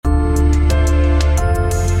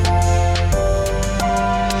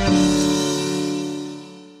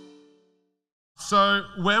So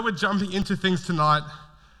where we're jumping into things tonight,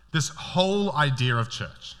 this whole idea of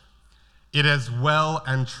church, it has well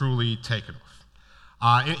and truly taken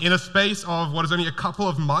off. In a space of what is only a couple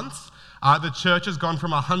of months, the church has gone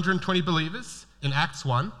from 120 believers in Acts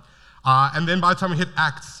 1, and then by the time we hit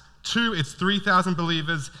Acts 2, it's 3,000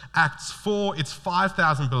 believers. Acts 4, it's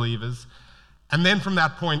 5,000 believers. And then from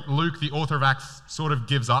that point, Luke, the author of Acts, sort of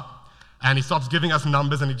gives up. And he stops giving us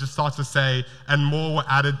numbers, and he just starts to say, and more were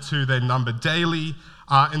added to their number daily,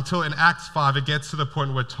 until in Acts 5, it gets to the point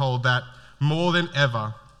where we're told that more than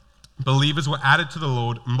ever, believers were added to the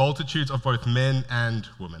Lord, multitudes of both men and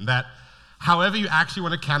women. That however you actually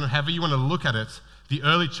want to count it, however you want to look at it, the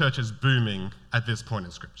early church is booming at this point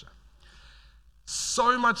in Scripture.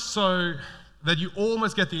 So much so that you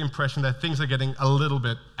almost get the impression that things are getting a little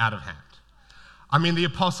bit out of hand. I mean, the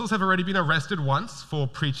apostles have already been arrested once for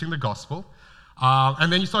preaching the gospel.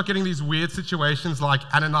 And then you start getting these weird situations like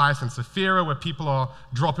Ananias and Sapphira, where people are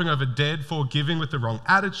dropping over dead for giving with the wrong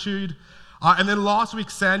attitude. And then last week,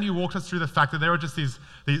 Sandy walked us through the fact that there were just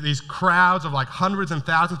these crowds of like hundreds and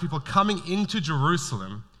thousands of people coming into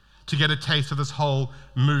Jerusalem to get a taste of this whole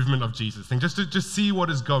movement of Jesus thing, just to see what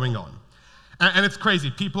is going on. And it's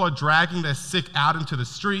crazy. People are dragging their sick out into the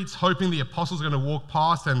streets, hoping the apostles are going to walk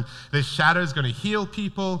past and their shadow is going to heal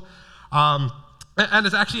people. And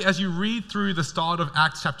it's actually, as you read through the start of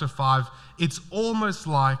Acts chapter 5, it's almost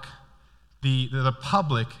like the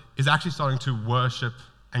public is actually starting to worship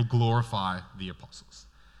and glorify the apostles.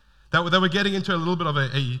 That we're getting into a little bit of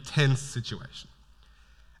a tense situation.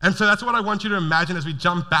 And so that's what I want you to imagine as we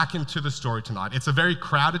jump back into the story tonight. It's a very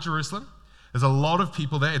crowded Jerusalem. There's a lot of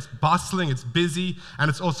people there. It's bustling, it's busy, and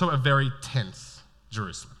it's also a very tense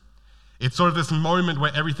Jerusalem. It's sort of this moment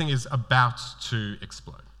where everything is about to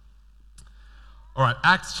explode. All right,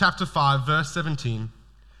 Acts chapter 5, verse 17.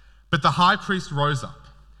 But the high priest rose up,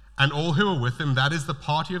 and all who were with him, that is the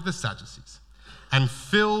party of the Sadducees, and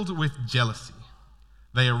filled with jealousy,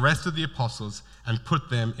 they arrested the apostles and put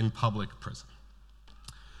them in public prison.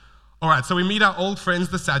 All right, so we meet our old friends,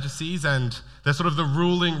 the Sadducees, and they're sort of the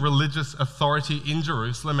ruling religious authority in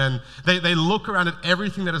Jerusalem, and they look around at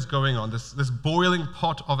everything that is going on, this boiling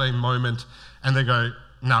pot of a moment, and they go,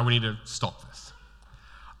 no, we need to stop this.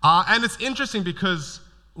 And it's interesting because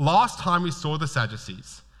last time we saw the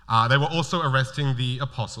Sadducees, they were also arresting the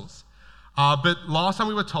apostles, but last time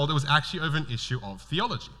we were told it was actually over an issue of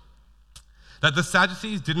theology, that the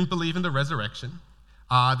Sadducees didn't believe in the resurrection.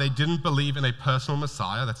 They didn't believe in a personal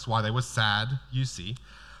Messiah. That's why they were sad, you see.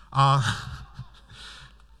 Sorry,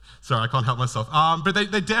 I can't help myself. But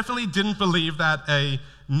they definitely didn't believe that a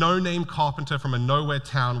no-name carpenter from a nowhere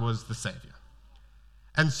town was the Savior.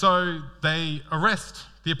 And so they arrest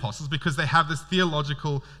the apostles because they have this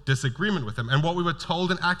theological disagreement with them. And what we were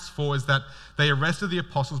told in Acts 4 is that they arrested the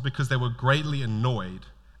apostles because they were greatly annoyed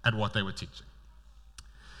at what they were teaching.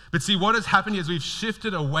 But see, what has happened is we've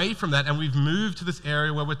shifted away from that and we've moved to this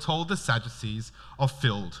area where we're told the Sadducees are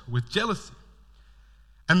filled with jealousy.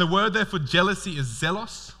 And the word there for jealousy is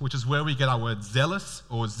zelos, which is where we get our word zealous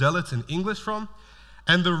or zealot in English from.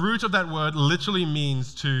 And the root of that word literally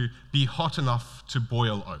means to be hot enough to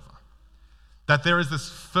boil over. That there is this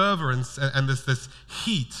fervorance and this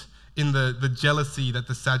heat in the jealousy that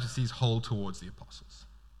the Sadducees hold towards the apostles.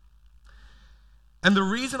 And the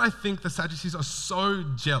reason I think the Sadducees are so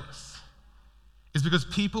jealous is because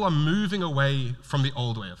people are moving away from the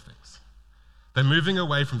old way of things. They're moving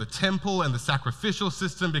away from the temple and the sacrificial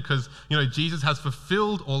system because, Jesus has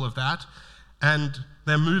fulfilled all of that, and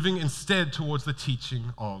they're moving instead towards the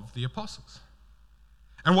teaching of the apostles.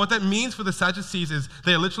 And what that means for the Sadducees is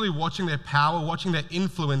they're literally watching their power, watching their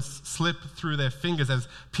influence slip through their fingers as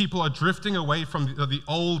people are drifting away from the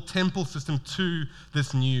old temple system to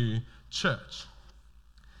this new church.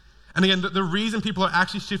 And again, the reason people are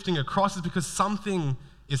actually shifting across is because something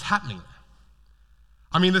is happening there.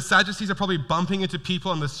 I mean, the Sadducees are probably bumping into people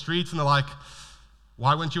on the streets and they're like,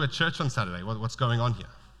 why weren't you at church on Saturday? What's going on here?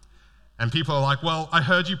 And people are like, well, I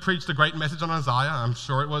heard you preach the great message on Isaiah. I'm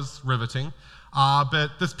sure it was riveting.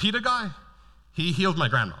 But this Peter guy, he healed my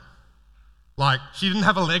grandma. Like, she didn't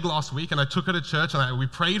have a leg last week, and I took her to church, and we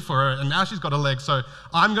prayed for her, and now she's got a leg, so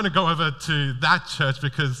I'm going to go over to that church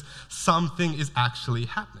because something is actually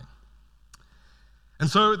happening. And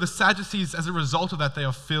so the Sadducees, as a result of that, they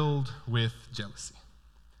are filled with jealousy.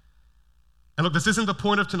 And look, this isn't the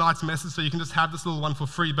point of tonight's message, so you can just have this little one for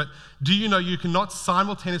free, but do you know you cannot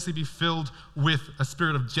simultaneously be filled with a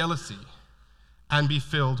spirit of jealousy and be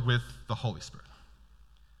filled with the Holy Spirit?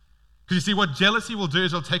 Because you see, what jealousy will do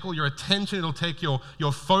is it'll take all your attention, it'll take your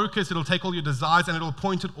focus, it'll take all your desires, and it'll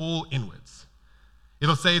point it all inwards.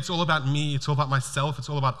 It'll say it's all about me, it's all about myself, it's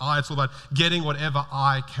all about it's all about getting whatever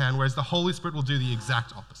I can, whereas the Holy Spirit will do the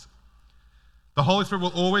exact opposite. The Holy Spirit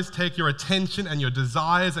will always take your attention and your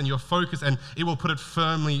desires and your focus, and it will put it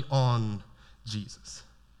firmly on Jesus.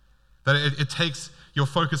 That it takes your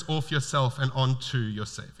focus off yourself and onto your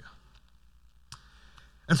Savior.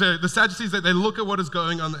 And so the Sadducees, they look at what is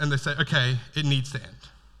going on and they say, okay, it needs to end.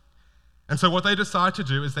 And so what they decide to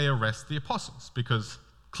do is they arrest the apostles, because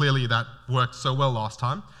clearly that worked so well last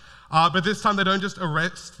time. But this time they don't just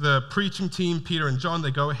arrest the preaching team, Peter and John, they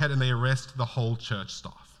go ahead and they arrest the whole church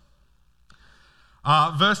staff.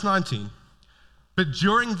 Verse 19, but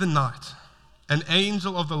during the night, an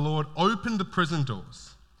angel of the Lord opened the prison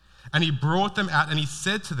doors, and he brought them out, and he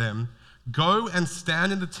said to them, go and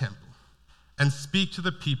stand in the temple and speak to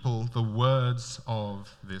the people the words of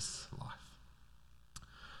this life.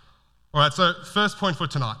 All right, so first point for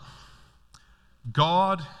tonight.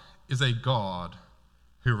 God is a God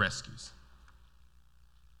who rescues.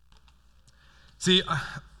 See,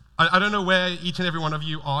 I don't know where each and every one of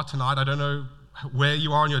you are tonight. I don't know where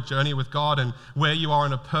you are in your journey with God and where you are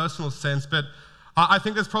in a personal sense, but I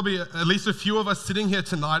think there's probably at least a few of us sitting here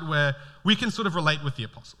tonight where we can sort of relate with the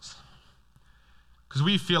apostles, because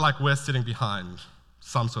we feel like we're sitting behind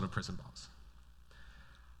some sort of prison bars.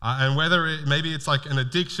 And whether maybe it's like an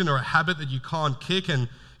addiction or a habit that you can't kick, and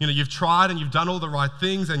you've tried and you've done all the right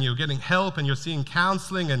things and you're getting help and you're seeing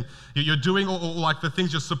counseling and you're doing all like the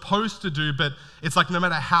things you're supposed to do, but it's like no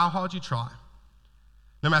matter how hard you try,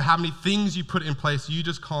 no matter how many things you put in place, you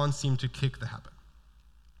just can't seem to kick the habit.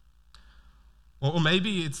 Or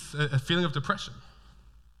maybe it's a feeling of depression.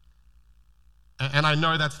 And I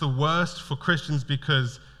know that's the worst for Christians,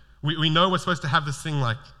 because we know we're supposed to have this thing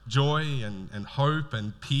like joy and hope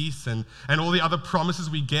and peace and all the other promises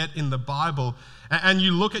we get in the Bible. And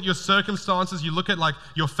you look at your circumstances, you look at like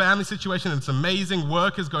your family situation, and it's amazing,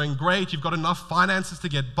 work is going great, you've got enough finances to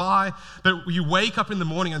get by, but you wake up in the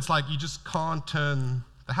morning and it's like you just can't turn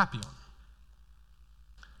the happy on.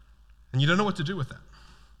 And you don't know what to do with that.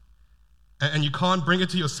 And you can't bring it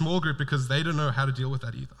to your small group because they don't know how to deal with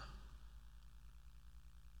that either.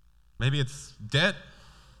 Maybe it's debt,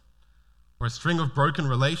 or a string of broken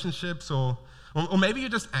relationships, or maybe you're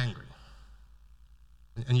just angry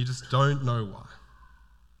and you just don't know why.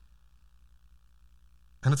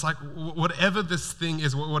 And it's like, whatever this thing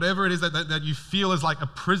is, whatever it is that you feel is like a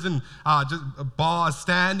prison, just a bar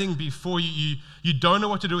standing before you, you don't know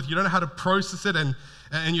what to do with it, you don't know how to process it,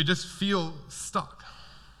 and you just feel stuck.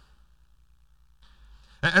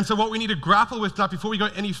 And so what we need to grapple with now, before we go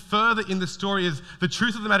any further in the story, is the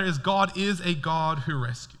truth of the matter is God is a God who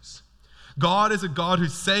rescues. God is a God who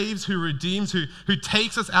saves, who redeems, who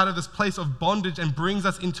takes us out of this place of bondage and brings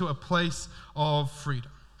us into a place of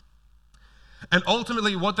freedom. And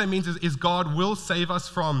ultimately what that means is God will save us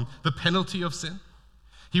from the penalty of sin.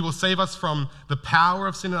 He will save us from the power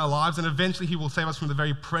of sin in our lives, and eventually he will save us from the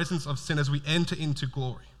very presence of sin as we enter into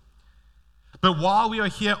glory. But while we are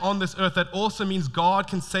here on this earth, that also means God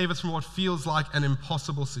can save us from what feels like an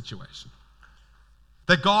impossible situation.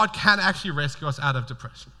 That God can actually rescue us out of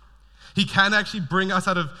depression. He can actually bring us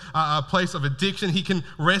out of a place of addiction. He can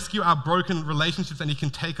rescue our broken relationships, and he can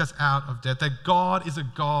take us out of debt. That God is a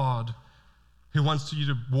God who wants you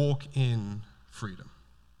to walk in freedom.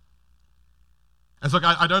 And so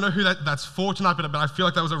I don't know who that's for tonight, but I feel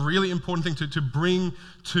like that was a really important thing to bring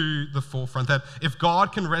to the forefront. That if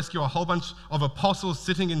God can rescue a whole bunch of apostles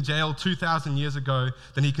sitting in jail 2,000 years ago,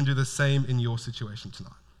 then he can do the same in your situation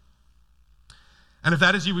tonight. And if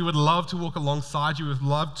that is you, we would love to walk alongside you. We would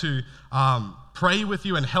love to pray with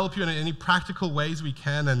you and help you in any practical ways we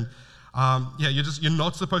can. And you're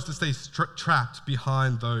not supposed to stay trapped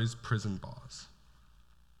behind those prison bars.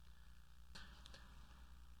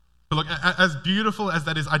 But look, as beautiful as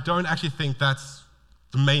that is, I don't actually think that's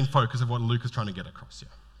the main focus of what Luke is trying to get across here.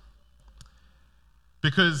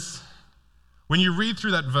 Because when you read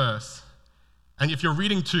through that verse, and if you're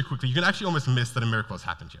reading too quickly, you can actually almost miss that a miracle has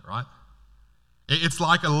happened here, right? It's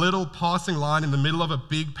like a little passing line in the middle of a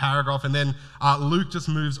big paragraph, and then Luke just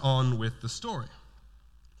moves on with the story.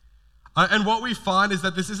 And what we find is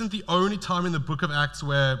that this isn't the only time in the book of Acts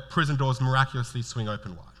where prison doors miraculously swing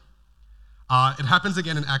open wide. It happens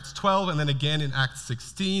again in Acts 12 and then again in Acts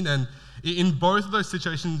 16. And in both of those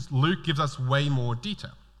situations, Luke gives us way more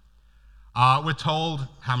detail. We're told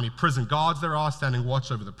how many prison guards there are standing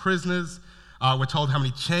watch over the prisoners. We're told how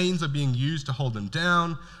many chains are being used to hold them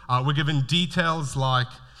down. We're given details like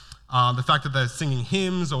the fact that they're singing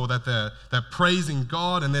hymns or that they're praising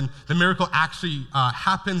God, and then the miracle actually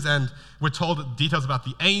happens, and we're told details about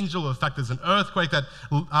the angel, or the fact there's an earthquake, that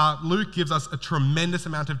Luke gives us a tremendous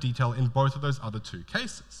amount of detail in both of those other two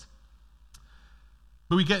cases.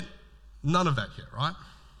 But we get none of that here, right?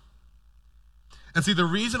 And see, the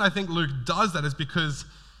reason I think Luke does that is because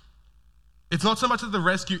it's not so much that the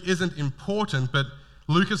rescue isn't important, but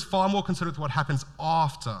Luke is far more concerned with what happens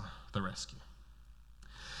after the rescue.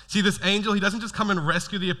 See, this angel, he doesn't just come and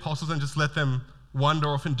rescue the apostles and just let them wander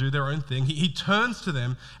off and do their own thing. He turns to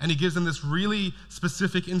them and he gives them this really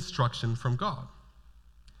specific instruction from God.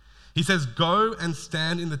 He says, "Go and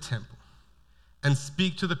stand in the temple and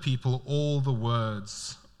speak to the people all the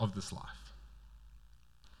words of this life."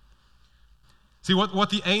 See, what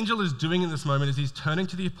the angel is doing in this moment is he's turning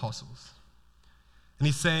to the apostles and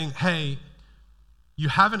he's saying, hey, you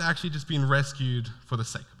haven't actually just been rescued for the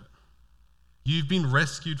sake of it. You've been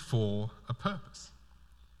rescued for a purpose.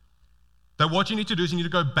 That what you need to do is you need to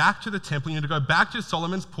go back to the temple, you need to go back to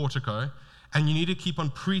Solomon's portico, and you need to keep on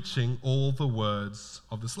preaching all the words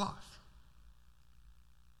of this life.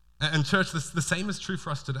 And church, the same is true for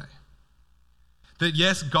us today. That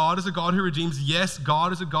yes, God is a God who redeems. Yes,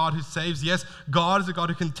 God is a God who saves. Yes, God is a God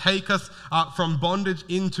who can take us from bondage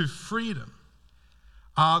into freedom.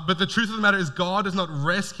 But the truth of the matter is God does not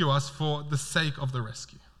rescue us for the sake of the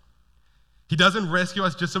rescue. He doesn't rescue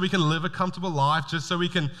us just so we can live a comfortable life, just so we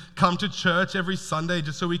can come to church every Sunday,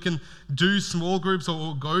 just so we can do small groups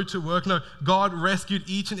or go to work. No, God rescued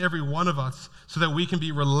each and every one of us so that we can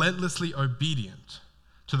be relentlessly obedient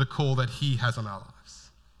to the call that He has on our lives.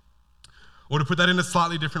 Or to put that in a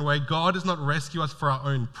slightly different way, God does not rescue us for our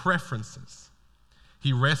own preferences.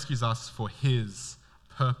 He rescues us for His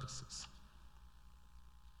purposes.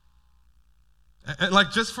 And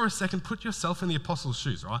like, just for a second, put yourself in the apostles'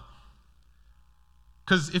 shoes, right?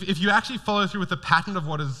 Because if you actually follow through with the pattern of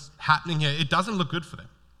what is happening here, it doesn't look good for them.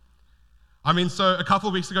 I mean, so a couple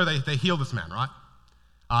of weeks ago, they healed this man, right?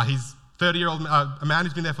 He's 30-year-old, a man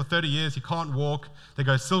who's been there for 30 years, he can't walk. They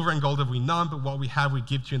go, silver and gold have we none, but what we have we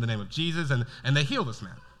give to you in the name of Jesus, and they heal this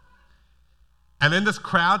man. And then this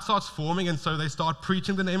crowd starts forming, and so they start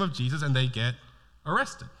preaching the name of Jesus, and they get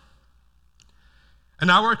arrested. And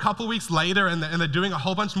now we're a couple weeks later, and they're doing a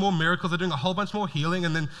whole bunch more miracles, they're doing a whole bunch more healing,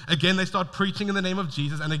 and then again they start preaching in the name of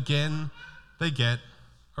Jesus, and again they get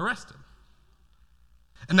arrested.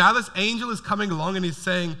 And now this angel is coming along and he's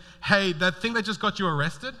saying, hey, that thing that just got you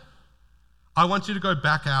arrested, I want you to go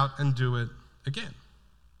back out and do it again.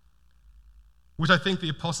 Which I think the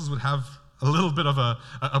apostles would have a little bit of a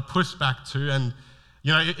pushback to. And,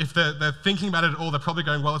 you know, if they're thinking about it at all, they're probably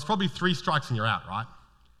going, well, it's probably 3 strikes and you're out, right?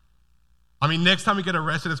 I mean, next time we get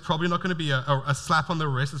arrested, it's probably not going to be a slap on the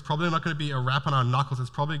wrist. It's probably not going to be a rap on our knuckles. It's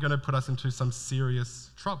probably going to put us into some serious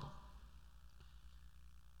trouble.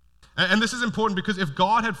 And this is important because if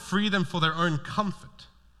God had freed them for their own comfort,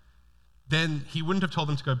 then He wouldn't have told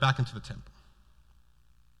them to go back into the temple.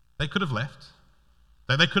 They could have left.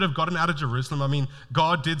 They could have gotten out of Jerusalem. I mean,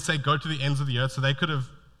 God did say go to the ends of the earth, so they could have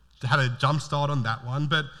had a jump start on that one.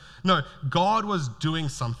 But no, God was doing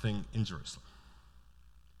something in Jerusalem.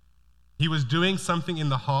 He was doing something in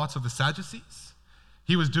the hearts of the Sadducees.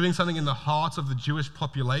 He was doing something in the hearts of the Jewish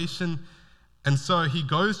population. And so He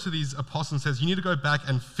goes to these apostles and says, you need to go back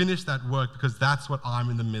and finish that work because that's what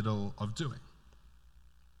I'm in the middle of doing.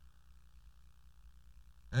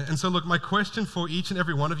 And so look, my question for each and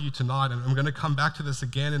every one of you tonight, and I'm going to come back to this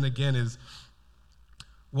again and again, is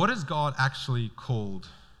what has God actually called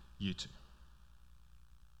you to?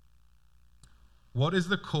 What is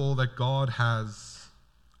the call that God has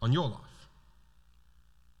on your life?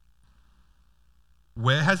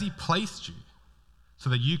 Where has He placed you so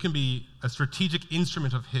that you can be a strategic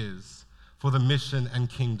instrument of His for the mission and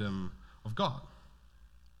kingdom of God?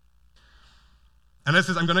 And this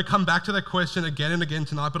is, I'm going to come back to that question again and again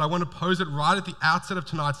tonight, but I want to pose it right at the outset of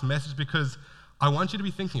tonight's message because I want you to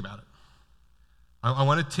be thinking about it. I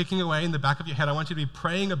want it ticking away in the back of your head. I want you to be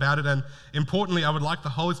praying about it, and importantly, I would like the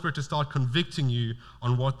Holy Spirit to start convicting you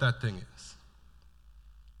on what that thing is.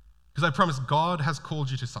 Because I promise God has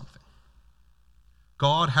called you to something.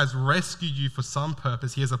 God has rescued you for some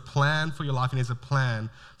purpose. He has a plan for your life, and He has a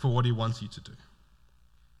plan for what He wants you to do.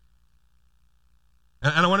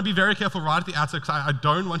 And I want to be very careful right at the outset because I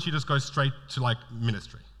don't want you to just go straight to like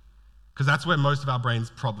ministry. Because that's where most of our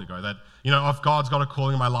brains probably go. That, you know, if God's got a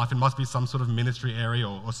calling in my life, it must be some sort of ministry area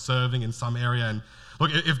or serving in some area. And look,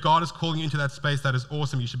 if God is calling you into that space, that is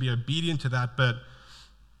awesome. You should be obedient to that. But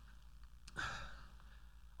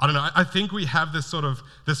I don't know. I think we have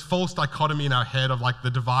this false dichotomy in our head of like the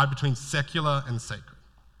divide between secular and sacred.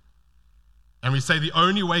 And we say the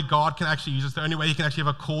only way God can actually use us, the only way he can actually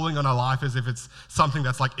have a calling on our life is if it's something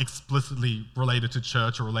that's like explicitly related to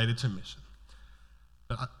church or related to mission.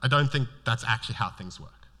 But I don't think that's actually how things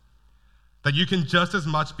work. That you can just as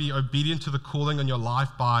much be obedient to the calling on your life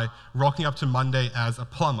by rocking up to Monday as a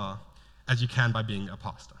plumber as you can by being a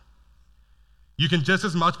pastor. You can just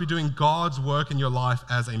as much be doing God's work in your life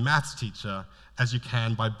as a maths teacher as you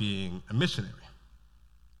can by being a missionary.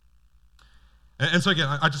 And so again,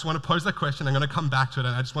 I just want to pose that question. I'm going to come back to it,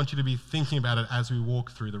 and I just want you to be thinking about it as we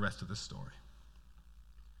walk through the rest of this story.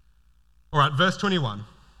 All right, verse 21.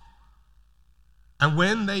 And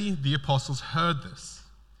when the apostles heard this,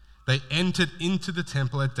 they entered into the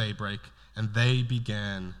temple at daybreak, and they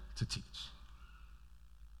began to teach.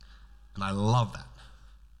 And I love that,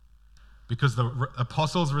 because the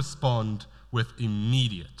apostles respond with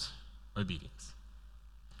immediate obedience.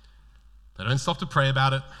 They don't stop to pray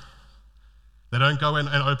about it. They don't go in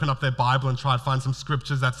and open up their Bible and try to find some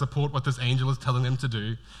scriptures that support what this angel is telling them to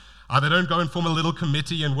do. They don't go and form a little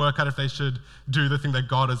committee and work out if they should do the thing that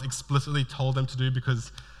God has explicitly told them to do,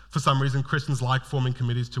 because for some reason Christians like forming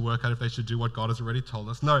committees to work out if they should do what God has already told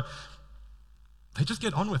us. No, they just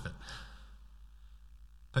get on with it.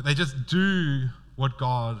 They just do what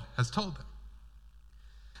God has told them.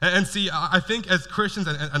 And see, I think as Christians,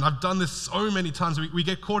 and I've done this so many times, we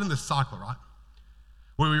get caught in this cycle, right?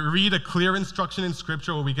 Where we read a clear instruction in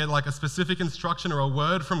Scripture, or we get like a specific instruction or a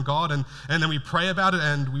word from God, and then we pray about it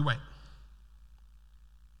and we wait.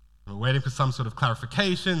 We're waiting for some sort of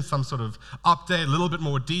clarification, some sort of update, a little bit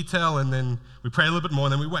more detail, and then we pray a little bit more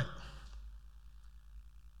and then we wait.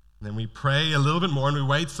 And then we pray a little bit more and we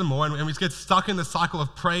wait some more, and we get stuck in the cycle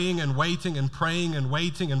of praying and waiting and praying and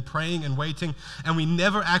waiting and praying and waiting, and we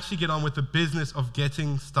never actually get on with the business of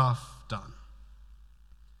getting stuff done.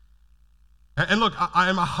 And look, I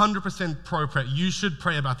am 100% pro-prayer. You should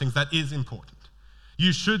pray about things. That is important.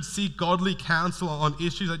 You should seek godly counsel on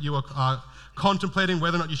issues that you are contemplating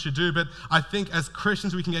whether or not you should do. But I think as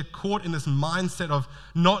Christians, we can get caught in this mindset of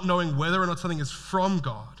not knowing whether or not something is from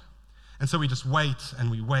God. And so we just wait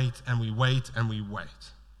and we wait and we wait and we wait.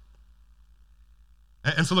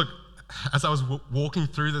 And so look, as I was walking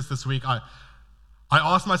through this week, I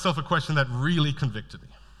asked myself a question that really convicted me.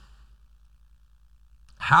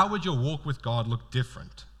 How would your walk with God look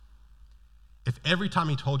different if every time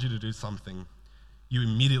he told you to do something, you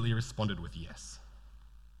immediately responded with yes?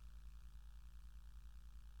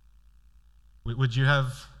 Would you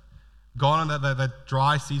have gone on that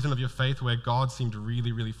dry season of your faith where God seemed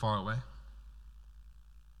really, really far away?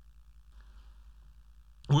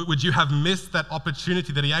 Would you have missed that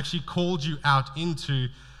opportunity that he actually called you out into,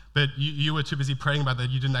 but you were too busy praying about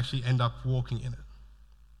that, you didn't actually end up walking in it?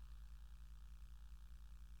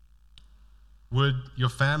 Would your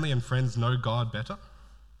family and friends know God better?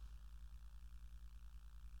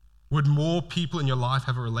 Would more people in your life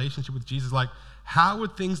have a relationship with Jesus? Like, how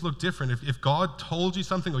would things look different if God told you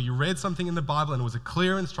something, or you read something in the Bible and it was a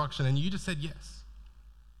clear instruction and you just said yes?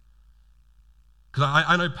 Because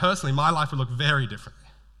I know personally my life would look very differently.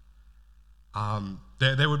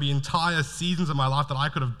 There would be entire seasons of my life that I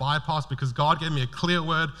could have bypassed because God gave me a clear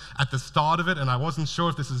word at the start of it, and I wasn't sure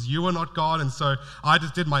if this is you or not, God, and so I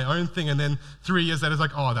just did my own thing, and then 3 years later, it's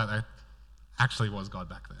like, oh, that actually was God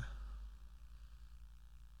back there.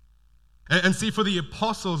 And see, for the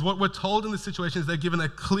apostles, what we're told in this situation is they're given a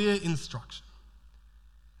clear instruction,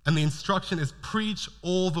 and the instruction is preach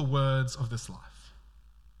all the words of this life.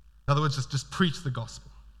 In other words, just preach the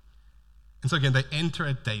gospel. And so again, they enter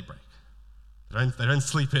at daybreak. They don't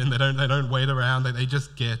sleep in, they don't wait around, they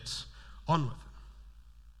just get on with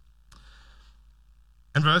it.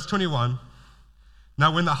 And verse 21,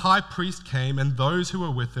 now when the high priest came and those who were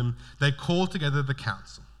with him, they called together the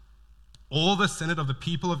council, all the senate of the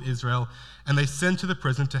people of Israel, and they sent to the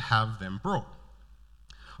prison to have them brought.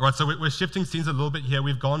 All right, so we're shifting scenes a little bit here.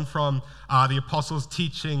 We've gone from the apostles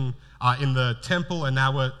teaching in the temple, and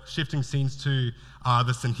now we're shifting scenes to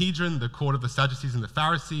the Sanhedrin, the court of the Sadducees and the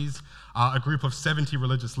Pharisees, a group of 70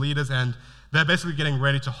 religious leaders, and they're basically getting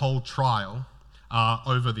ready to hold trial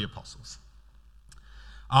over the apostles.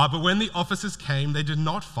 But when the officers came, they did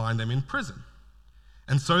not find them in prison.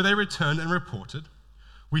 And so they returned and reported,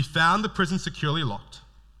 "We found the prison securely locked,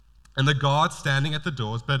 and the guards standing at the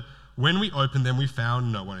doors, but when we opened them, we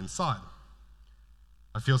found no one inside."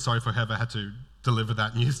 I feel sorry for whoever had to deliver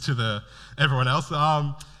that news to everyone else.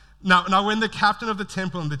 Now, when the captain of the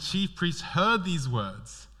temple and the chief priests heard these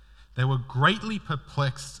words, they were greatly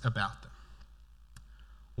perplexed about them,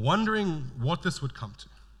 wondering what this would come to.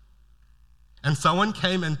 And someone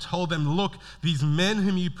came and told them, "Look, these men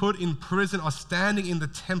whom you put in prison are standing in the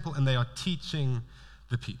temple, and they are teaching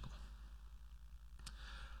the people."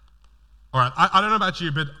 All right, I don't know about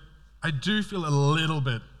you, but I do feel a little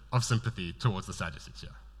bit of sympathy towards the Sadducees here.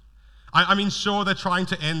 I mean, sure, they're trying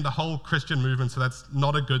to end the whole Christian movement, so that's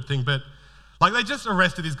not a good thing, but like they just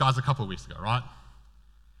arrested these guys a couple of weeks ago, right?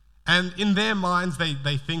 And in their minds, they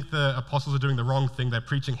think the apostles are doing the wrong thing, they're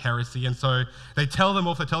preaching heresy, and so they tell them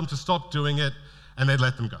off, they tell them to stop doing it, and they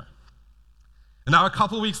let them go. And now a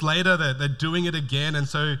couple of weeks later, they're doing it again, and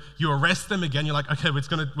so you arrest them again, you're like, okay, we're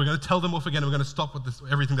going to tell them off again, and we're going to stop with this,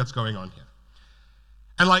 everything that's going on here.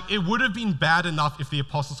 And like, it would have been bad enough if the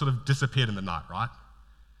apostles sort of disappeared in the night, right?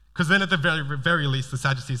 Because then at the very least, the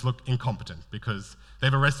Sadducees look incompetent because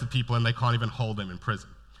they've arrested people and they can't even hold them in prison.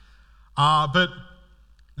 But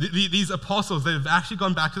these apostles, they've actually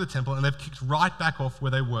gone back to the temple and they've kicked right back off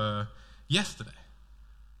where they were yesterday.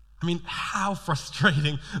 I mean, how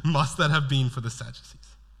frustrating must that have been for the Sadducees?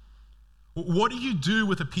 What do you do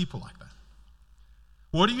with a people like that?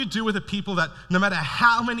 What do you do with a people that no matter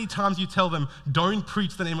how many times you tell them, don't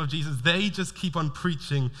preach the name of Jesus, they just keep on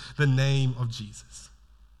preaching the name of Jesus?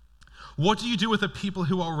 What do you do with a people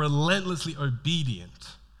who are relentlessly obedient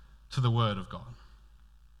to the word of God?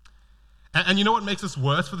 And you know what makes this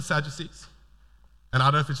worse for the Sadducees? And I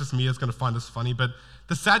don't know if it's just me that's going to find this funny, but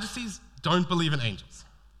the Sadducees don't believe in angels.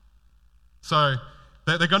 So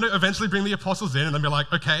they're going to eventually bring the apostles in and they'll be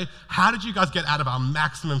like, okay, how did you guys get out of our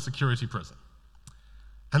maximum security prison?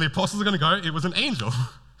 And the apostles are going to go, it was an angel.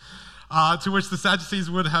 To which the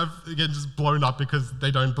Sadducees would have, again, just blown up because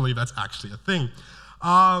they don't believe that's actually a thing.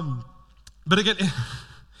 But again,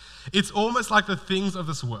 it's almost like the things of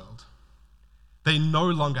this world, they no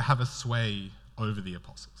longer have a sway over the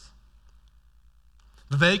apostles.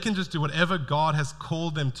 They can just do whatever God has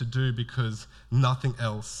called them to do because nothing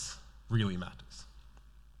else really matters.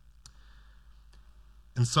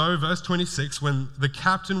 And so, verse 26, when the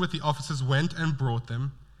captain with the officers went and brought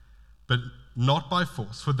them, but not by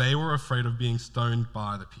force, for they were afraid of being stoned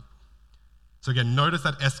by the people. So again, notice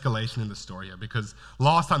that escalation in the story here, because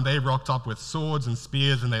last time they rocked up with swords and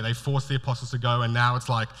spears and they forced the apostles to go, and now it's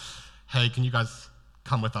like, hey, can you guys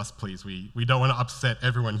come with us, please? We don't want to upset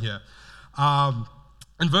everyone here.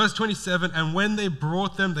 In verse 27, and when they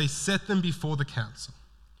brought them, they set them before the council.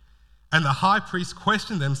 And the high priest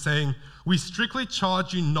questioned them, saying, we strictly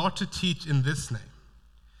charge you not to teach in this name.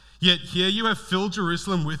 Yet here you have filled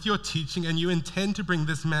Jerusalem with your teaching, and you intend to bring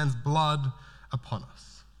this man's blood upon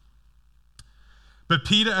us. But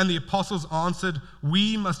Peter and the apostles answered,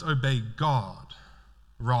 we must obey God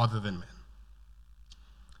rather than men.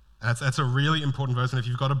 And that's a really important verse, and if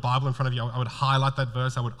you've got a Bible in front of you, I would highlight that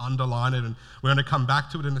verse, I would underline it, and we're going to come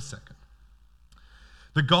back to it in a second.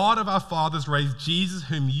 The God of our fathers raised Jesus,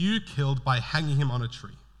 whom you killed by hanging him on a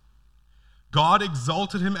tree. God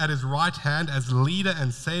exalted him at his right hand as leader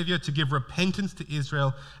and savior to give repentance to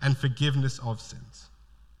Israel and forgiveness of sins.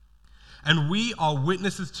 And we are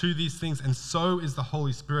witnesses to these things, and so is the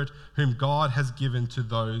Holy Spirit, whom God has given to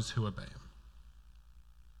those who obey him.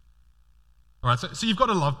 All right, so you've got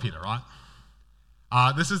to love Peter, right?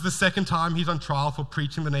 This is the second time he's on trial for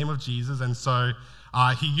preaching the name of Jesus, and so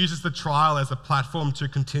he uses the trial as a platform to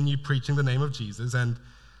continue preaching the name of Jesus. And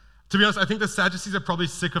to be honest, I think the Sadducees are probably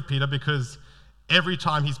sick of Peter because every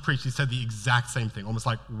time he's preached, he said the exact same thing, almost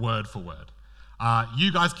like word for word.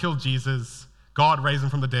 You guys killed Jesus, God raised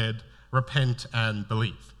him from the dead, repent and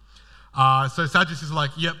believe. So Sadducees are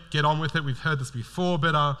like, yep, get on with it, we've heard this before,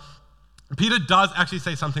 but Peter does actually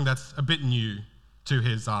say something that's a bit new to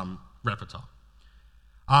his repertoire.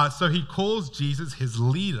 So he calls Jesus his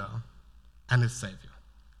leader and his savior.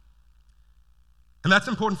 And that's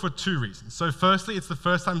important for two reasons. So firstly, it's the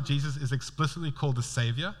first time Jesus is explicitly called the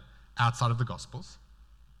savior outside of the Gospels,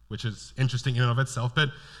 which is interesting in and of itself. But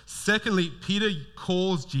secondly, Peter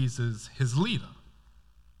calls Jesus his leader.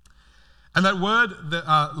 And that word,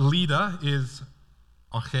 leader, is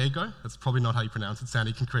archego. That's probably not how you pronounce it.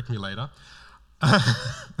 Sandy can correct me later.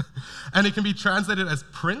 And it can be translated as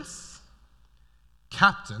prince,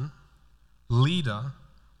 captain, leader,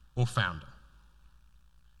 or founder.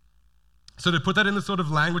 So to put that in the sort of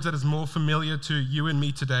language that is more familiar to you and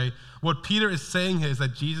me today, what Peter is saying here is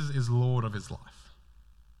that Jesus is Lord of his life.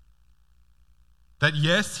 That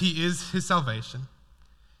yes, he is his salvation.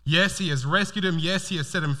 Yes, he has rescued him. Yes, he has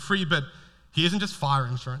set him free, but he isn't just fire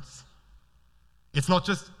insurance. It's not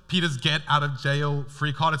just Peter's get out of jail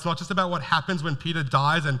free card. It's not just about what happens when Peter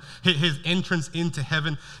dies and his entrance into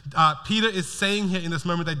heaven. Peter is saying here in this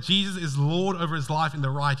moment that Jesus is Lord over his life in the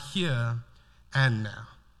right here and now.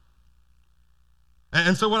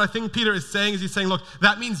 And so what I think Peter is saying is he's saying, look,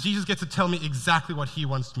 that means Jesus gets to tell me exactly what he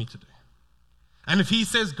wants me to do. And if he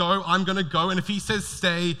says go, I'm going to go. And if he says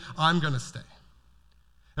stay, I'm going to stay.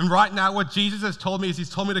 And right now, what Jesus has told me is he's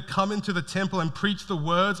told me to come into the temple and preach the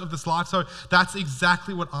words of this life. So that's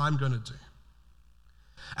exactly what I'm going to do.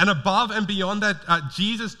 And above and beyond that,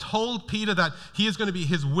 Jesus told Peter that he is going to be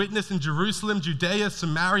his witness in Jerusalem, Judea,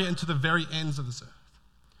 Samaria, and to the very ends of this earth.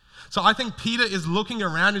 So I think Peter is looking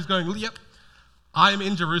around, he's going, yep, I am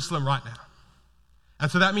in Jerusalem right now. And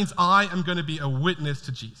so that means I am going to be a witness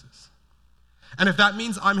to Jesus. And if that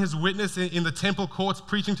means I'm his witness in the temple courts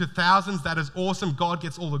preaching to thousands, that is awesome. God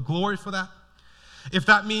gets all the glory for that. If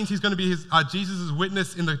that means he's going to be Jesus'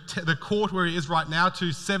 witness in the court where he is right now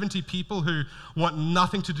to 70 people who want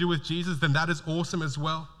nothing to do with Jesus, then that is awesome as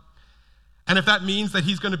well. And if that means that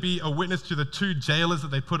he's going to be a witness to the 2 jailers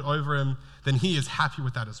that they put over him, then he is happy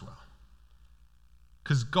with that as well.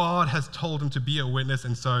 Because God has told him to be a witness,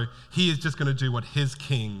 and so he is just going to do what his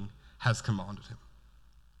king has commanded him.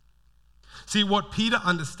 See, what Peter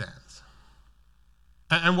understands,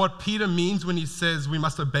 and what Peter means when he says we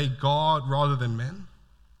must obey God rather than men,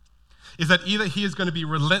 is that either he is going to be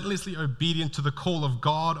relentlessly obedient to the call of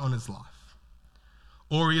God on his life,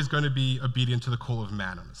 or he is going to be obedient to the call of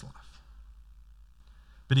man on his life.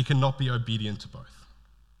 But he cannot be obedient to both.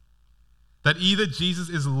 That either Jesus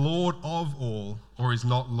is Lord of all, or he's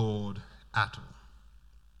not Lord at all.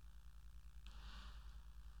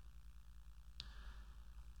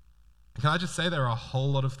 Can I just say there are a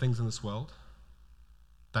whole lot of things in this world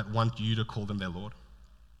that want you to call them their Lord?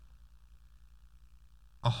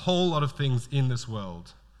 A whole lot of things in this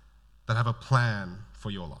world that have a plan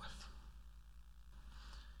for your life.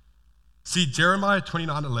 See, Jeremiah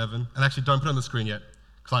 29:11, and actually don't put it on the screen yet,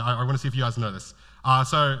 because I want to see if you guys know this.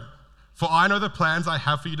 For I know the plans I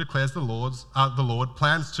have for you, declares the Lord,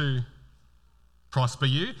 plans to prosper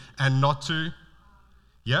you and not to,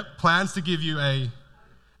 plans to give you a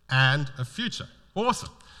future. Awesome.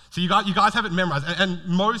 So you guys have it memorized. And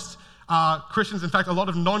most Christians, in fact, a lot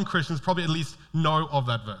of non-Christians probably at least know of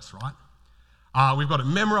that verse, right? We've got it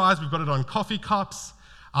memorized. We've got it on coffee cups.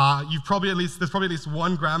 There's probably at least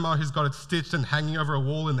one grandma who's got it stitched and hanging over a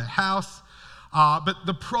wall in their house. But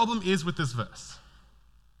the problem is with this verse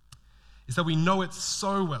is that we know it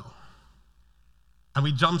so well, and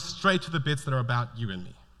we jump straight to the bits that are about you and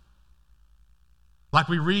me. Like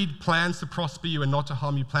we read plans to prosper you and not to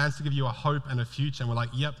harm you, plans to give you a hope and a future, and we're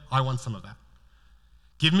like, yep, I want some of that.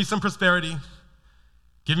 Give me some prosperity.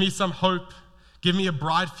 Give me some hope. Give me a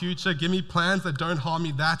bright future. Give me plans that don't harm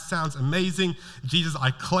me. That sounds amazing. Jesus,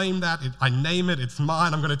 I claim that. I name it. It's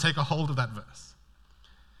mine. I'm going to take a hold of that verse.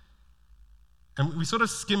 And we sort of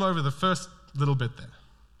skim over the first little bit there,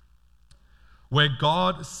 where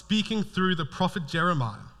God, speaking through the prophet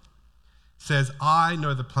Jeremiah, says, I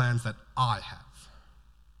know the plans that I have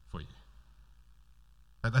for you.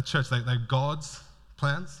 That church, they're God's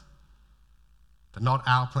plans. They're not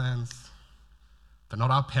our plans. They're not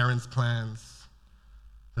our parents' plans.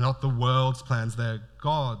 They're not the world's plans. They're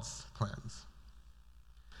God's plans.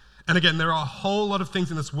 And again, there are a whole lot of things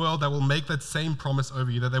in this world that will make that same promise over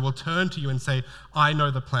you, that they will turn to you and say, I know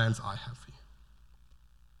the plans I have for you.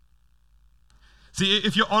 See,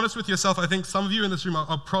 if you're honest with yourself, I think some of you in this room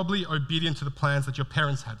are probably obedient to the plans that your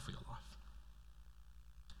parents had for your life.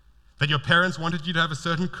 That your parents wanted you to have a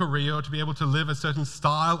certain career or to be able to live a certain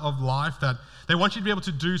style of life, that they want you to be able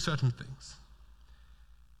to do certain things.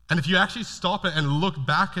 And if you actually stop and look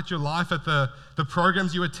back at your life, at the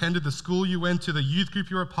programs you attended, the school you went to, the youth group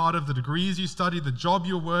you were a part of, the degrees you studied, the job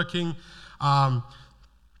you're working,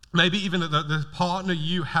 maybe even the partner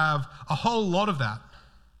you have, a whole lot of that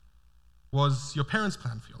was your parents'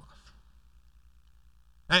 plan for your life.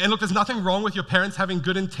 And look, there's nothing wrong with your parents having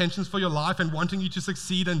good intentions for your life and wanting you to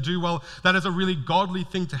succeed and do well. That is a really godly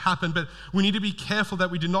thing to happen, but we need to be careful that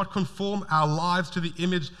we do not conform our lives to the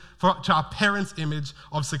image, to our parents' image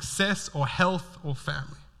of success or health or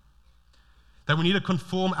family. That we need to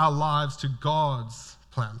conform our lives to God's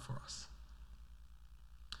plan for us.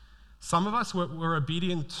 Some of us were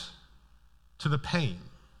obedient to the pain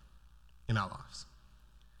in our lives.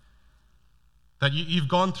 That you've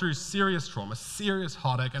gone through serious trauma, serious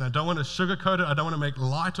heartache, and I don't want to sugarcoat it, I don't want to make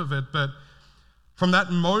light of it, but from that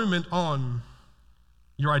moment on,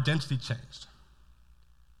 your identity changed.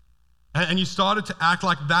 And you started to act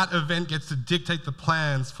like that event gets to dictate the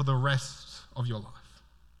plans for the rest of your life.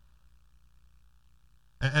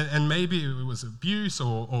 And maybe it was abuse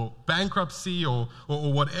or bankruptcy or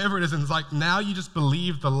whatever it is, and it's like now you just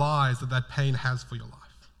believe the lies that pain has for your life.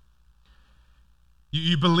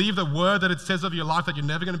 You believe the word that it says of your life that you're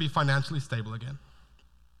never going to be financially stable again.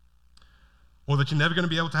 Or that you're never going to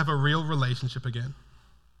be able to have a real relationship again.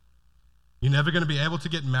 You're never going to be able to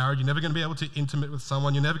get married. You're never going to be able to be intimate with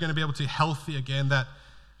someone. You're never going to be able to be healthy again. That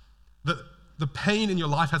the pain in your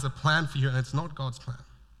life has a plan for you, and it's not God's plan.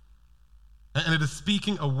 And it is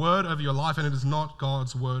speaking a word over your life, and it is not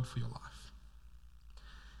God's word for your life.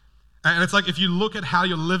 And it's like if you look at how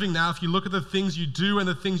you're living now, if you look at the things you do and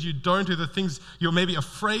the things you don't do, the things you're maybe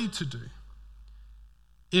afraid to do,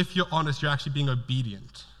 if you're honest, you're actually being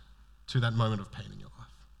obedient to that moment of pain in your life.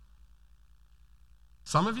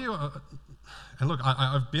 Some of you, and look,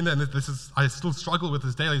 I've been there, and I still struggle with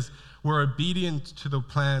this daily, is we're obedient to the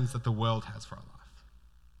plans that the world has for our life.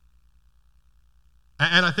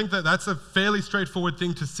 And I think that that's a fairly straightforward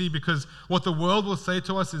thing to see, because what the world will say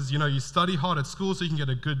to us is, you study hard at school so you can get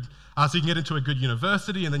into a good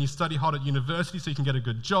university, and then you study hard at university so you can get a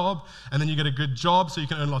good job, and then you get a good job so you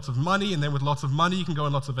can earn lots of money, and then with lots of money you can go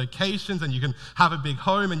on lots of vacations, and you can have a big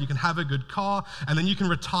home, and you can have a good car, and then you can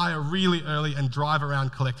retire really early and drive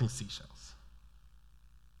around collecting seashells.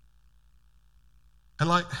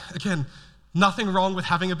 And again, nothing wrong with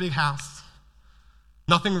having a big house.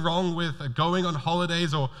 Nothing wrong with going on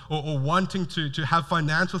holidays or wanting to have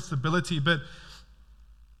financial stability, but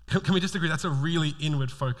can we just agree that's a really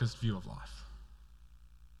inward-focused view of life?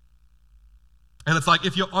 And it's like,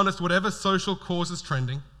 if you're honest, whatever social cause is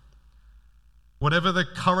trending, whatever the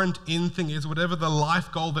current in thing is, whatever the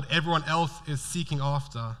life goal that everyone else is seeking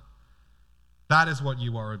after, that is what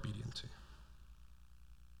you are obedient to.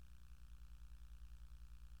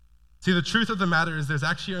 See, the truth of the matter is there's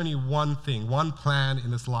actually only one thing, one plan in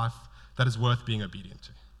this life that is worth being obedient to.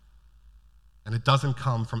 And it doesn't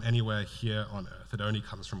come from anywhere here on earth. It only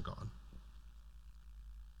comes from God.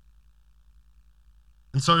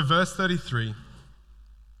 And so verse 33,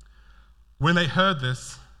 when they heard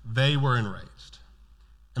this, they were enraged,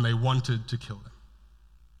 and they wanted to kill them.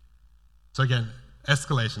 So again,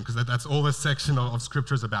 escalation, because that's all this section of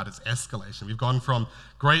Scripture is about, is escalation. We've gone from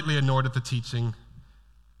greatly annoyed at the teaching,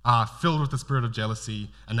 filled with the spirit of jealousy,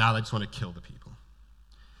 and now they just want to kill the people.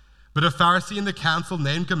 But a Pharisee in the council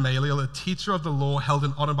named Gamaliel, a teacher of the law held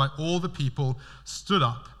in honor by all the people, stood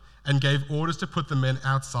up and gave orders to put the men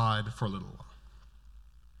outside for a little while.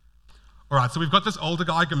 All right, so we've got this older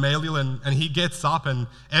guy, Gamaliel, and he gets up, and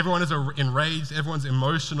everyone is enraged, everyone's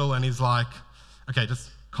emotional, and he's like, okay, just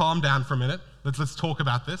calm down for a minute. Let's talk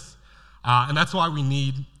about this. And that's why we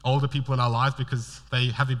need older people in our lives, because they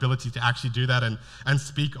have the ability to actually do that and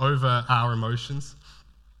speak over our emotions.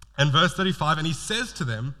 And verse 35, and he says to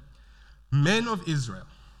them, "Men of Israel,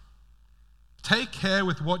 take care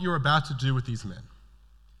with what you're about to do with these men.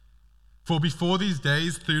 For before these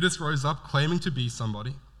days, Theudas rose up claiming to be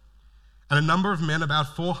somebody, and a number of men,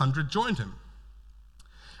 about 400, joined him.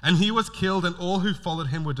 And he was killed, and all who followed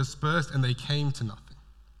him were dispersed, and they came to nothing.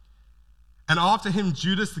 And after him,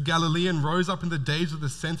 Judas the Galilean rose up in the days of the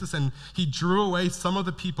census, and he drew away some of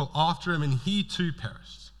the people after him, and he too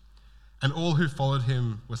perished. And all who followed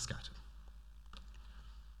him were scattered."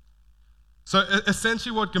 So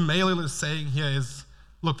essentially what Gamaliel is saying here is,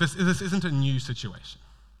 look, this isn't a new situation.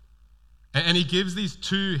 And he gives these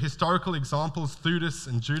two historical examples, Theudas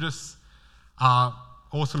and Judas.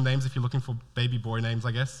 Awesome names if you're looking for baby boy names,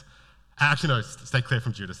 I guess. Actually, no, stay clear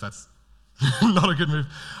from Judas. That's not a good move.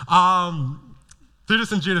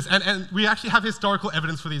 Theudas and Judas. And we actually have historical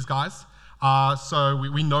evidence for these guys. So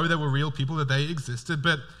we know they were real people, that they existed.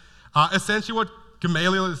 But essentially what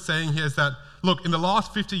Gamaliel is saying here is that, look, in the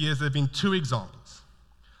last 50 years, there have been two examples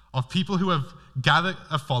of people who have gathered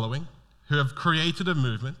a following, who have created a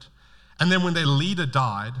movement, and then when their leader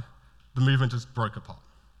died, the movement just broke apart.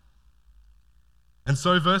 And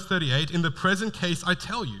so verse 38, "In the present case, I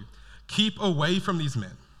tell you, keep away from these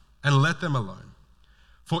men and let them alone.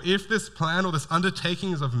 For if this plan or this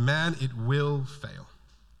undertaking is of man, it will fail.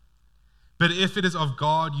 But if it is of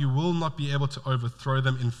God, you will not be able to overthrow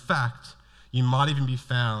them. In fact, you might even be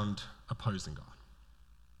found opposing God."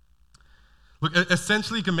 Look,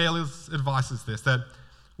 essentially Gamaliel's advice is this, that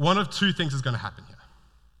one of two things is going to happen here.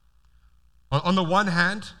 On the one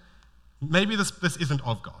hand, maybe this isn't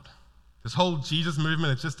of God. This whole Jesus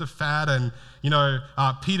movement, it's just a fad, and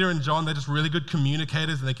Peter and John, they're just really good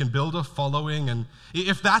communicators, and they can build a following. And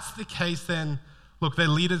if that's the case, then look, their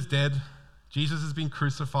leader's dead, Jesus has been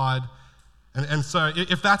crucified, and so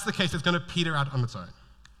if that's the case, it's going to peter out on its own.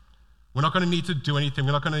 We're not going to need to do anything.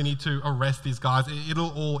 We're not going to need to arrest these guys.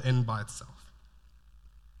 It'll all end by itself.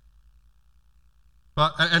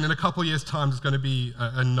 And in a couple of years' time, it's going to be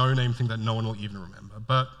a no-name thing that no one will even remember.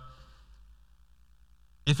 But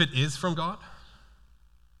if it is from God,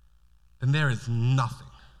 then there is nothing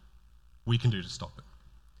we can do to stop it.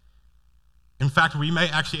 In fact, we may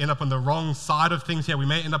actually end up on the wrong side of things here. We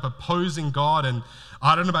may end up opposing God. And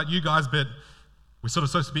I don't know about you guys, but we're sort of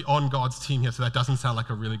supposed to be on God's team here, so that doesn't sound like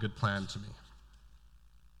a really good plan to me.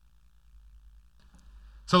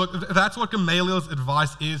 So look, that's what Gamaliel's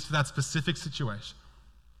advice is to that specific situation.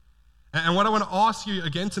 And what I want to ask you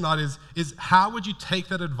again tonight is how would you take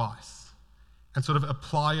that advice and sort of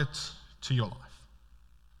apply it to your life?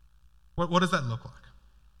 What does that look like?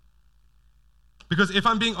 Because if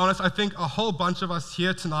I'm being honest, I think a whole bunch of us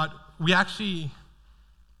here tonight, we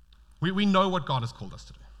know what God has called us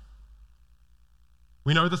to do.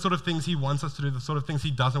 We know the sort of things he wants us to do, the sort of things he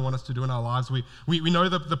doesn't want us to do in our lives. We know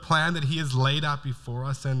the plan that he has laid out before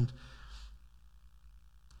us, and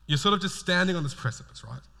you're sort of just standing on this precipice,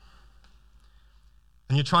 right?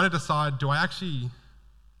 And you're trying to decide, do I actually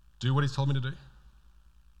do what he's told me to do?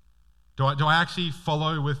 Do I actually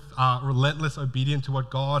follow with relentless obedience to what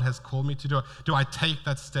God has called me to do? Do I take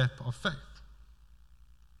that step of faith?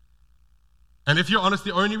 And if you're honest,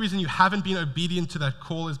 the only reason you haven't been obedient to that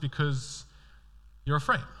call is because you're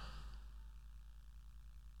afraid.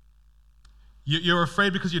 You're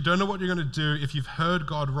afraid because you don't know what you're going to do if you've heard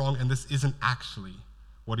God wrong and this isn't actually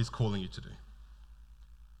what he's calling you to do.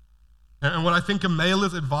 And what I think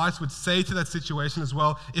Gamaliel's advice would say to that situation as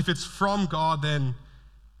well, if it's from God, then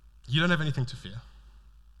you don't have anything to fear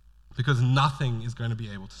because nothing is going to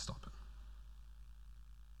be able to stop it.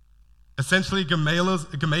 Essentially,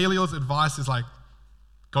 Gamaliel's advice is like,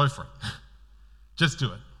 go for it. Just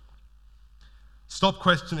do it. Stop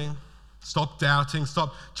questioning. Stop doubting.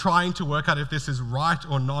 Stop trying to work out if this is right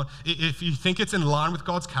or not. If you think it's in line with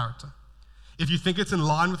God's character, if you think it's in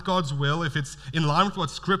line with God's will, if it's in line with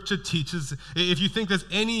what Scripture teaches, if you think there's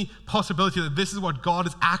any possibility that this is what God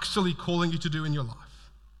is actually calling you to do in your life,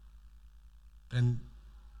 then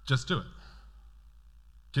just do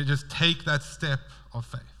it. Just take that step of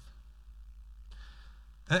faith.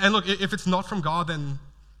 And look, if it's not from God, then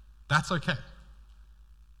that's okay.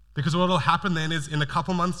 Because what will happen then is in a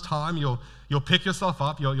couple months' time, you'll pick yourself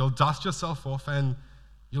up, you'll dust yourself off, and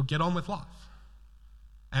you'll get on with life.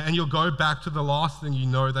 And you'll go back to the last thing you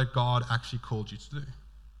know that God actually called you to do.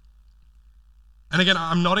 And again,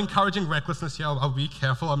 I'm not encouraging recklessness here. I'll be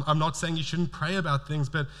careful. I'm not saying you shouldn't pray about things.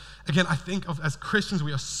 But again, I think as Christians,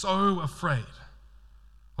 we are so afraid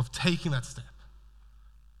of taking that step,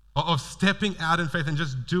 of stepping out in faith and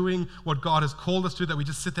just doing what God has called us to, that we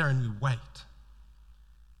just sit there and we wait.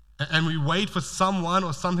 And we wait for someone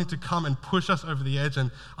or something to come and push us over the edge.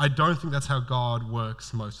 And I don't think that's how God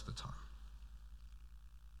works most of the time.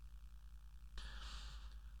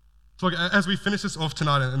 So look, as we finish this off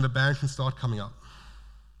tonight and the band can start coming up,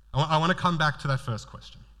 I want to come back to that first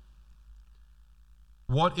question.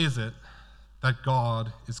 What is it that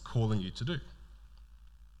God is calling you to do?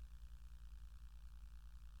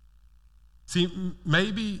 See,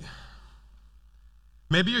 maybe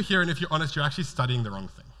you're here, and if you're honest, you're actually studying the wrong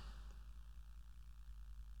thing.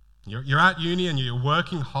 You're at uni and you're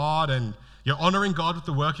working hard and you're honoring God with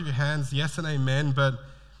the work of your hands, yes and amen, but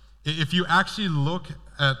if you actually look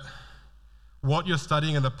at what you're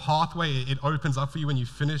studying and the pathway it opens up for you when you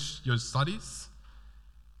finish your studies,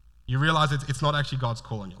 you realize it's not actually God's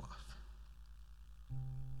call on your life.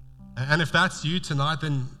 And if that's you tonight,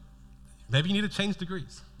 then maybe you need to change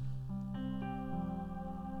degrees.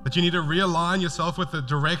 That you need to realign yourself with the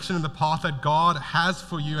direction and the path that God has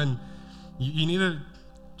for you, and you need to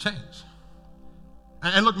change.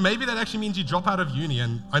 And look, maybe that actually means you drop out of uni,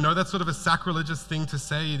 and I know that's sort of a sacrilegious thing to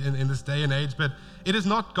say in this day and age, but it is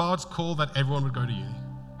not God's call that everyone would go to uni.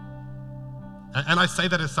 And I say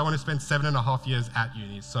that as someone who spent 7.5 years at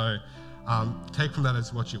uni, so take from that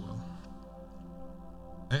as what you will.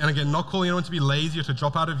 And again, not calling anyone to be lazy or to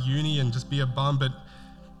drop out of uni and just be a bum, but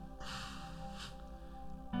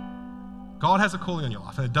God has a calling on your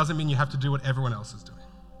life, and it doesn't mean you have to do what everyone else is doing.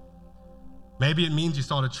 Maybe it means you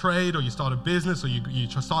start a trade or you start a business or you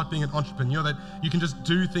start being an entrepreneur, that you can just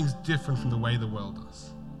do things different from the way the world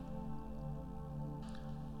does.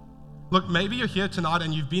 Look, maybe you're here tonight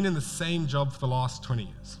and you've been in the same job for the last 20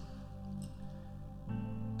 years.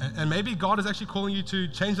 And maybe God is actually calling you to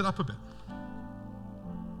change it up a bit.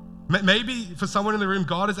 Maybe for someone in the room,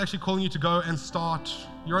 God is actually calling you to go and start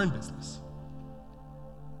your own business.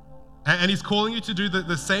 And he's calling you to do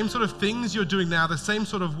the same sort of things you're doing now, the same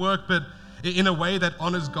sort of work, but in a way that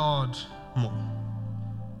honors God more.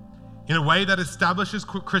 In a way that establishes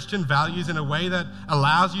Christian values, in a way that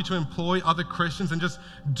allows you to employ other Christians and just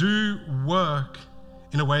do work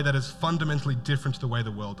in a way that is fundamentally different to the way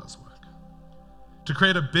the world does work. To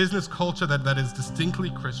create a business culture that is distinctly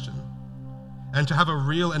Christian, and to have a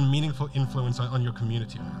real and meaningful influence on your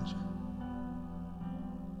community around you.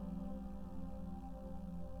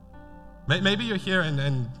 Maybe you're here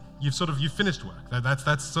and you've finished work.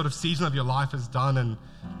 That sort of season of your life is done. And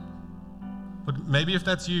look, maybe if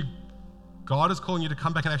that's you, God is calling you to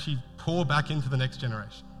come back and actually pour back into the next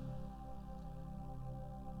generation.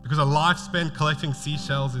 Because a life spent collecting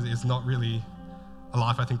seashells is not really a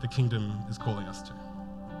life I think the kingdom is calling us to.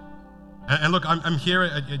 And look, I'm here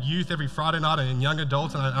at youth every Friday night and in young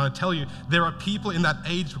adults, and I tell you, there are people in that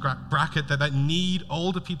age bracket that need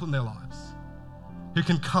older people in their lives who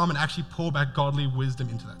can come and actually pour back godly wisdom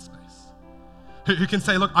into that space. Who can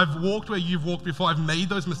say, look, I've walked where you've walked before, I've made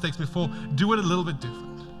those mistakes before, do it a little bit different.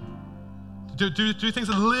 Do things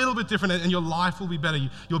a little bit different and your life will be better.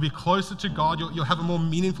 You'll be closer to God, you'll have a more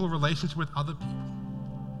meaningful relationship with other people.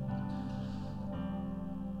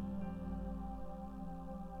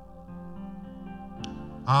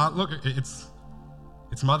 Look,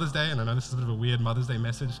 it's Mother's Day, and I know this is a bit of a weird Mother's Day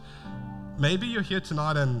message. Maybe you're here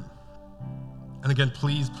tonight and again,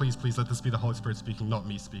 please let this be the Holy Spirit speaking, not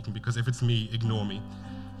me speaking, because if it's me, ignore me.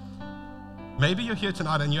 Maybe you're here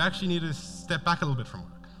tonight and you actually need to step back a little bit from work.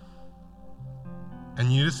 And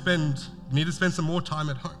you need to spend some more time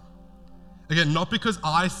at home. Again, not because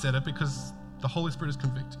I said it, because the Holy Spirit is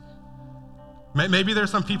convicting you. Maybe there are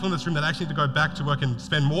some people in this room that actually need to go back to work and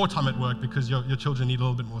spend more time at work because your children need a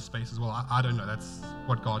little bit more space as well. I don't know. That's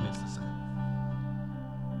what God needs to say.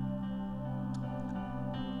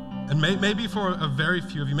 And maybe for a very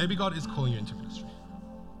few of you, maybe God is calling you into ministry.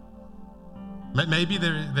 Maybe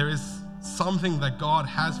there is something that God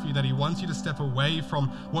has for you that he wants you to step away from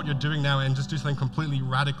what you're doing now and just do something completely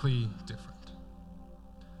radically different.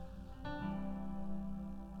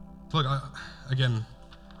 So look,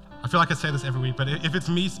 I feel like I say this every week, but if it's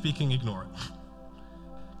me speaking, ignore it.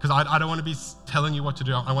 Because I don't want to be telling you what to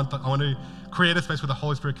do. I want to create a space where the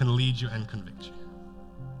Holy Spirit can lead you and convict you.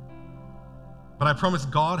 But I promise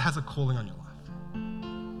God has a calling on your life.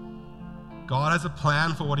 God has a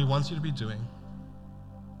plan for what he wants you to be doing.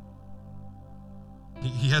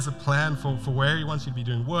 He has a plan for where he wants you to be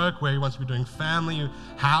doing work, where he wants you to be doing family,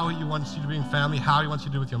 how he wants you to be doing family, how he wants you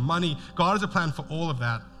to do with your money. God has a plan for all of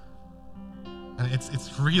that. And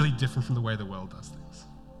it's really different from the way the world does things.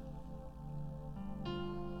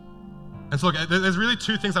 And so look, there's really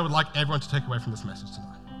two things I would like everyone to take away from this message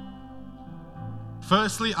tonight.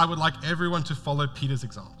 Firstly, I would like everyone to follow Peter's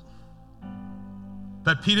example.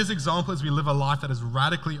 That Peter's example is we live a life that is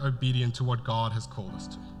radically obedient to what God has called us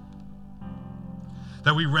to.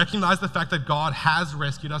 That we recognize the fact that God has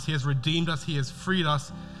rescued us, he has redeemed us, he has freed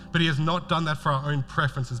us, but he has not done that for our own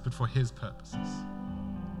preferences, but for his purposes.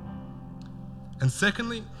 And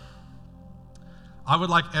secondly, I would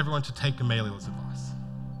like everyone to take Gamaliel's advice.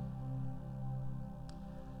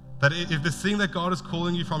 That if this thing that God is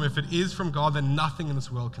calling you from, if it is from God, then nothing in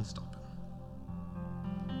this world can stop it.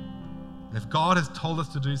 And if God has told us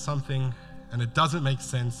to do something and it doesn't make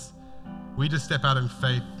sense, we just step out in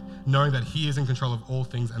faith, knowing that he is in control of all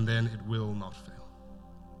things, and then it will not fail.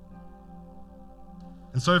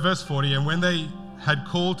 And so verse 40, and when they had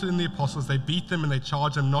called in the apostles, they beat them and they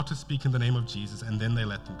charged them not to speak in the name of Jesus, and then they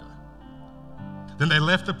let them go. Then they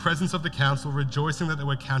left the presence of the council, rejoicing that they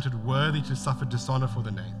were counted worthy to suffer dishonor for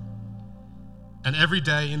the name. And every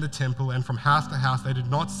day in the temple and from house to house, they did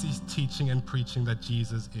not cease teaching and preaching that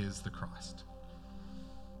Jesus is the Christ.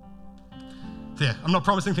 So yeah, I'm not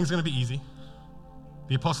promising things are going to be easy.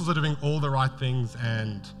 The apostles are doing all the right things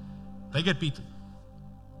and they get beaten.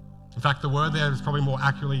 In fact, the word there is probably more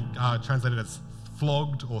accurately translated as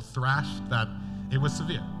flogged or thrashed, that it was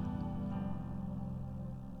severe.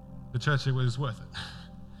 The church, it was worth it.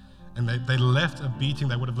 And they left a beating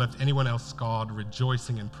that would have left anyone else scarred,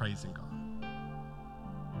 rejoicing and praising God.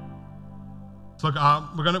 So look,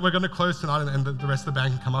 we're going to close tonight, and the rest of the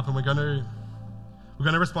band can come up, and we're going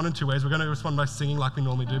to respond in two ways. We're going to respond by singing like we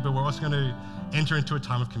normally do, but we're also going to enter into a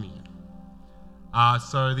time of communion.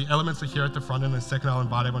 So the elements are here at the front, and in a second I'll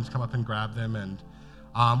invite everyone to come up and grab them, and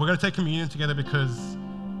we're going to take communion together because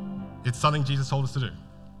it's something Jesus told us to do.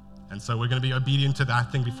 And so we're going to be obedient to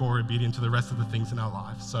that thing before we're obedient to the rest of the things in our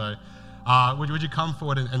life. So would you come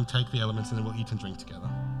forward and take the elements, and then we'll eat and drink together.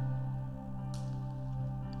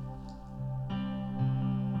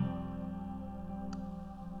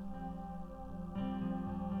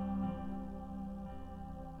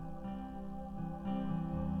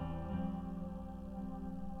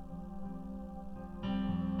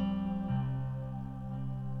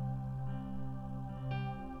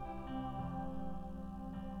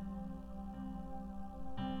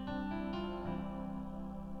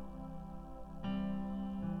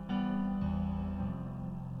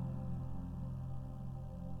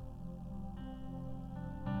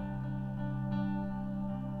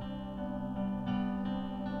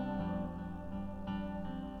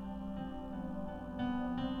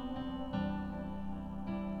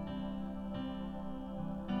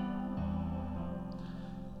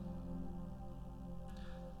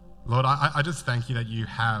 Lord, I just thank you that you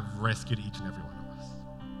have rescued each and every one of us.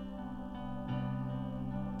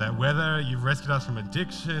 That whether you've rescued us from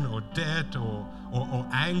addiction or debt or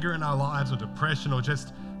anger in our lives or depression or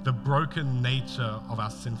just the broken nature of our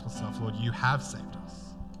sinful self, Lord, you have saved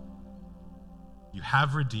us. You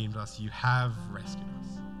have redeemed us. You have rescued us.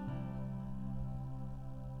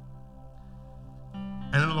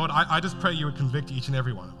 And Lord, I just pray you would convict each and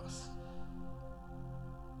every one of us.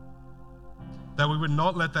 That we would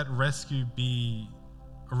not let that rescue be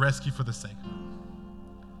a rescue for the sake of it.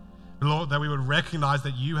 But Lord, that we would recognize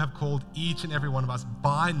that you have called each and every one of us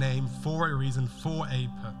by name for a reason, for a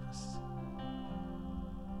purpose.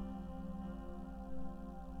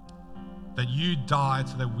 That you died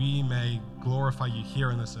so that we may glorify you here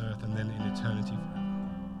on this earth and then in eternity forever.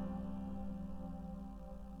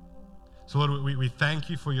 So Lord, we thank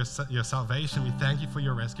you for your salvation. We thank you for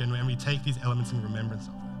your rescue, and we take these elements in remembrance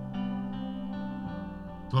of that.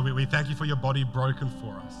 Lord, we thank you for your body broken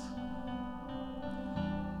for us.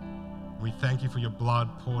 We thank you for your blood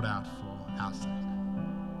poured out for our sake.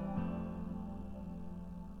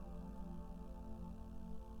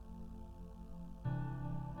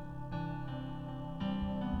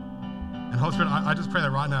 And Holy Spirit, I just pray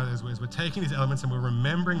that right now as we're taking these elements and we're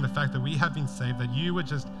remembering the fact that we have been saved, that you would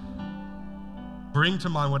just bring to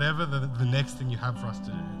mind whatever the next thing you have for us to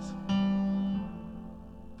do is.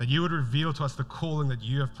 That you would reveal to us the calling that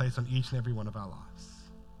you have placed on each and every one of our lives.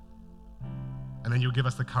 And then you'll give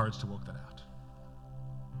us the courage to walk that out.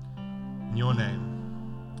 In your name.